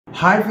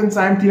Hi friends,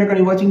 I am Thirak and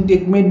you're watching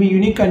Tech Made Be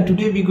Unique, and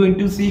today we're going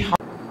to see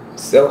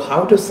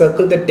how to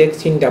circle the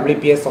text in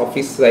WPS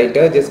Office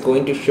Writer. Just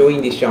going to show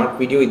in the short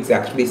video. It's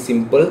actually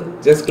simple.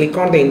 Just click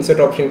on the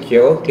insert option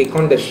here, click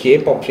on the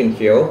shape option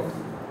here.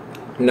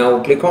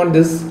 Now click on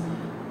this,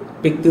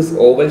 pick this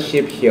oval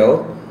shape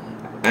here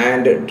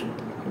and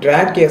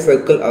drag a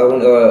circle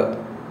around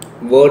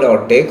a word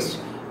or text.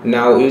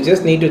 Now you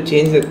just need to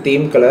change the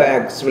theme color,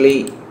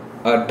 actually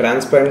a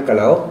transparent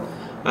color,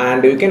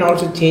 and you can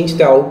also change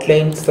the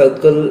outline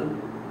circle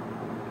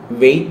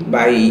weight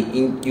by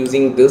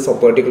using this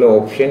particular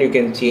option. You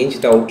can change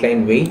the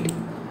outline weight,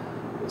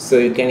 so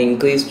you can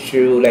increase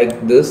to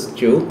like this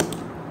too.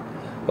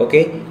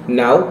 Okay,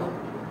 now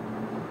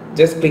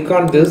just click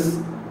on this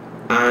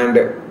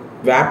and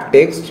wrap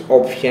text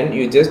option.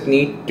 You just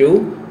need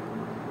to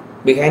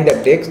behind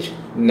the text.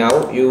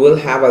 Now you will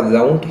have a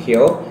round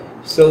here.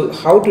 So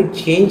how to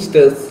change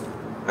this?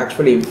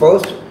 Actually,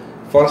 first,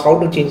 for how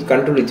to change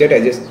Control Z, I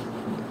just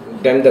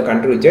done the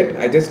Control Z.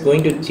 I just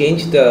going to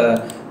change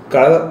the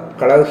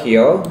color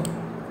here,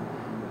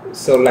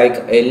 so like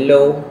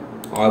yellow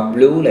or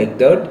blue, like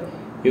that.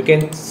 You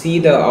can see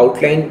the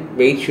outline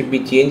weight should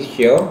be changed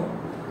here,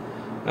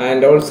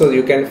 and also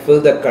you can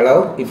fill the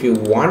color if you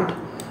want,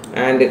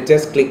 and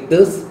just click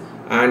this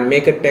and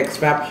make a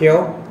text wrap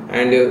here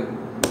and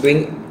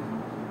bring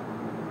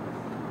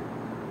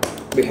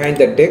behind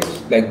the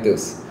text like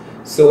this.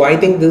 So I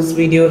think this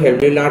video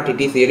helped you a lot.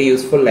 It is really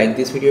useful. Like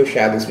this video,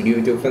 share this video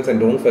with your friends, and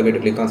don't forget to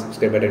click on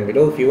subscribe button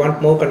below. If you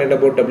want more content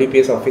about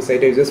WPS Office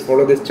Writer, just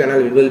follow this channel.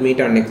 We will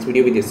meet on next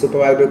video with a super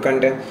valuable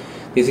content.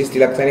 This is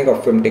Tilak signing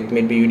off from Tech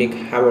Made Be Unique.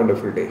 Have a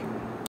wonderful day.